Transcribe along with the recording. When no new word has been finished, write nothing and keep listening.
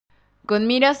Con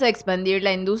miras a expandir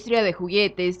la industria de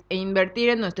juguetes e invertir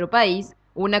en nuestro país,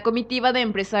 una comitiva de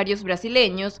empresarios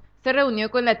brasileños se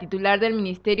reunió con la titular del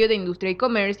Ministerio de Industria y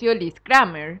Comercio, Liz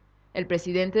Kramer. El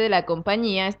presidente de la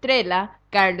compañía Estrella,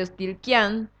 Carlos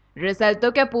Tilquian,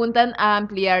 resaltó que apuntan a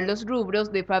ampliar los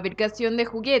rubros de fabricación de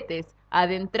juguetes,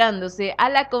 adentrándose a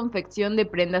la confección de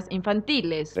prendas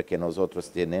infantiles. Que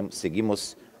nosotros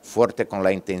seguimos fuerte con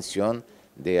la intención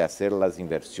de hacer las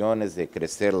inversiones, de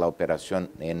crecer la operación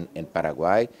en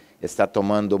Paraguay. Está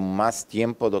tomando más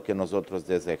tiempo de lo que nosotros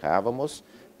deseábamos,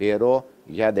 pero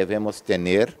ya debemos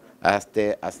tener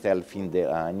hasta el fin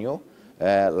del año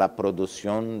la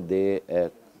producción de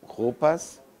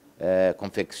ropas,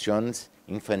 confecciones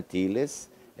infantiles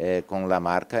con la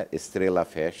marca Estrella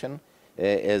Fashion.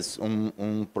 Es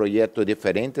un proyecto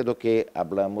diferente de lo que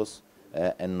hablamos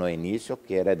en el inicio,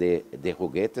 que era de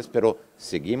juguetes, pero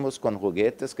seguimos con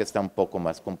juguetes, que está un poco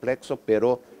más complejo,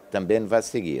 pero también va a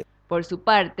seguir. Por su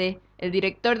parte, el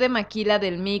director de maquila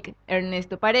del MIC,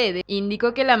 Ernesto Paredes,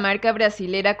 indicó que la marca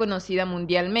brasilera conocida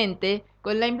mundialmente,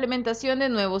 con la implementación de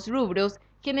nuevos rubros,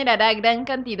 generará gran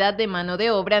cantidad de mano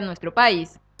de obra en nuestro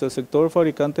país. El sector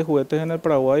fabricante de juguetes en el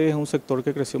Paraguay es un sector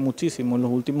que creció muchísimo. En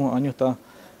los últimos años está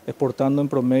exportando en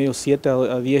promedio 7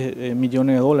 a 10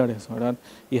 millones de dólares, ¿verdad?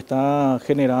 Y está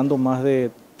generando más de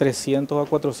 300 a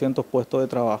 400 puestos de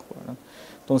trabajo, ¿verdad?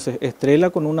 Entonces, Estrella,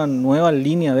 con una nueva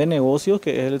línea de negocios,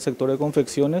 que es el sector de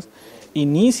confecciones,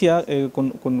 inicia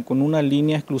con una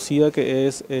línea exclusiva que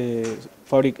es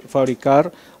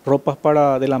fabricar ropas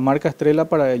de la marca Estrella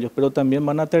para ellos, pero también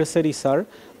van a tercerizar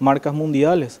marcas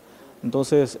mundiales.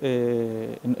 Entonces,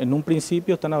 en un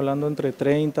principio están hablando entre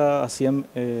 30 a 100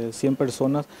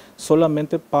 personas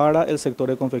solamente para el sector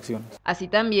de confecciones. Así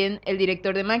también, el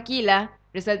director de Maquila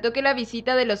resaltó que la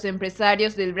visita de los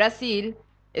empresarios del Brasil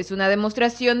es una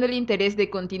demostración del interés de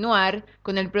continuar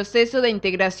con el proceso de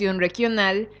integración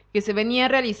regional que se venía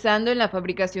realizando en la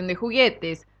fabricación de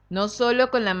juguetes, no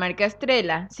solo con la marca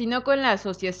Estrella, sino con la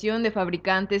Asociación de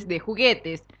Fabricantes de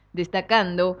Juguetes,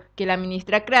 destacando que la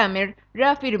ministra Kramer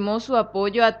reafirmó su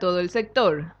apoyo a todo el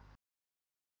sector.